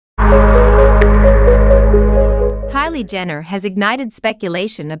Kylie Jenner has ignited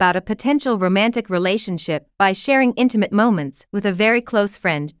speculation about a potential romantic relationship by sharing intimate moments with a very close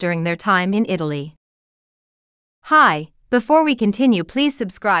friend during their time in Italy. Hi, before we continue, please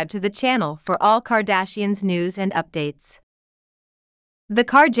subscribe to the channel for all Kardashians news and updates. The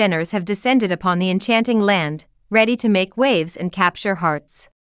Jenners have descended upon the enchanting land, ready to make waves and capture hearts.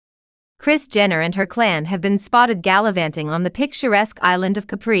 Kris Jenner and her clan have been spotted gallivanting on the picturesque island of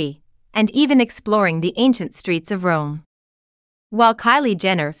Capri, and even exploring the ancient streets of Rome. While Kylie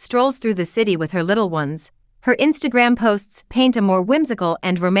Jenner strolls through the city with her little ones, her Instagram posts paint a more whimsical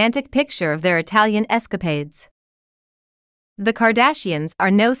and romantic picture of their Italian escapades. The Kardashians are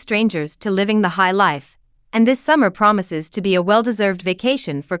no strangers to living the high life, and this summer promises to be a well-deserved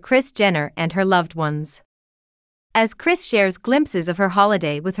vacation for Kris Jenner and her loved ones. As Kris shares glimpses of her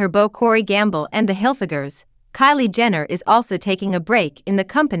holiday with her beau Corey Gamble and the Hilfigers, Kylie Jenner is also taking a break in the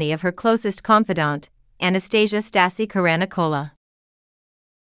company of her closest confidante, Anastasia Stassie Karanikolaou.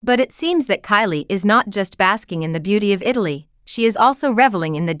 But it seems that Kylie is not just basking in the beauty of Italy, she is also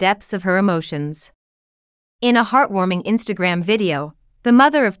reveling in the depths of her emotions. In a heartwarming Instagram video, the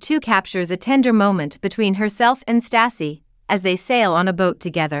mother of two captures a tender moment between herself and Stassie as they sail on a boat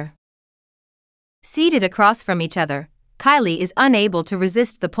together. Seated across from each other, Kylie is unable to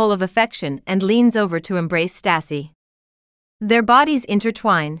resist the pull of affection and leans over to embrace Stassie. Their bodies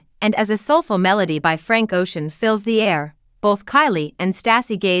intertwine, and as a soulful melody by Frank Ocean fills the air, both Kylie and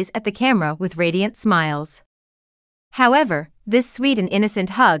Stassie gaze at the camera with radiant smiles. However, this sweet and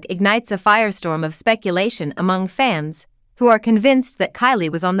innocent hug ignites a firestorm of speculation among fans, who are convinced that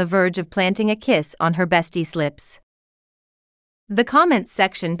Kylie was on the verge of planting a kiss on her bestie's lips. The comments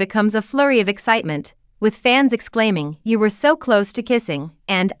section becomes a flurry of excitement, with fans exclaiming, "You were so close to kissing,"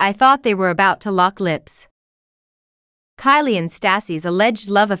 and "I thought they were about to lock lips." Kylie and Stassie's alleged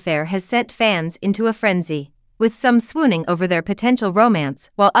love affair has sent fans into a frenzy, with some swooning over their potential romance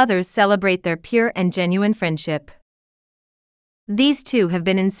while others celebrate their pure and genuine friendship. These two have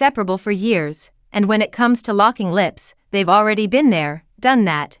been inseparable for years, and when it comes to locking lips, they've already been there, done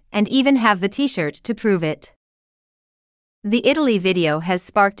that, and even have the t-shirt to prove it. The Italy video has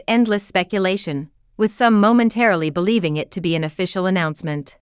sparked endless speculation, with some momentarily believing it to be an official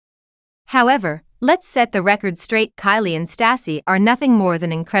announcement. However, let's set the record straight: Kylie and Stassie are nothing more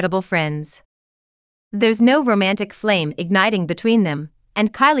than incredible friends. There's no romantic flame igniting between them,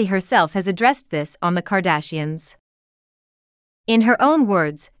 and Kylie herself has addressed this on the Kardashians. In her own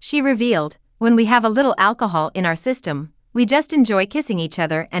words, she revealed, "When we have a little alcohol in our system, we just enjoy kissing each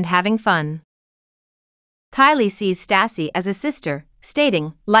other and having fun." Kylie sees Stassie as a sister,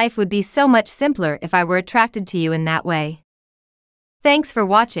 stating, "Life would be so much simpler if I were attracted to you in that way." Thanks for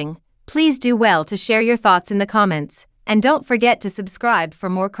watching. Please do well to share your thoughts in the comments, and don't forget to subscribe for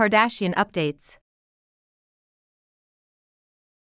more Kardashian updates.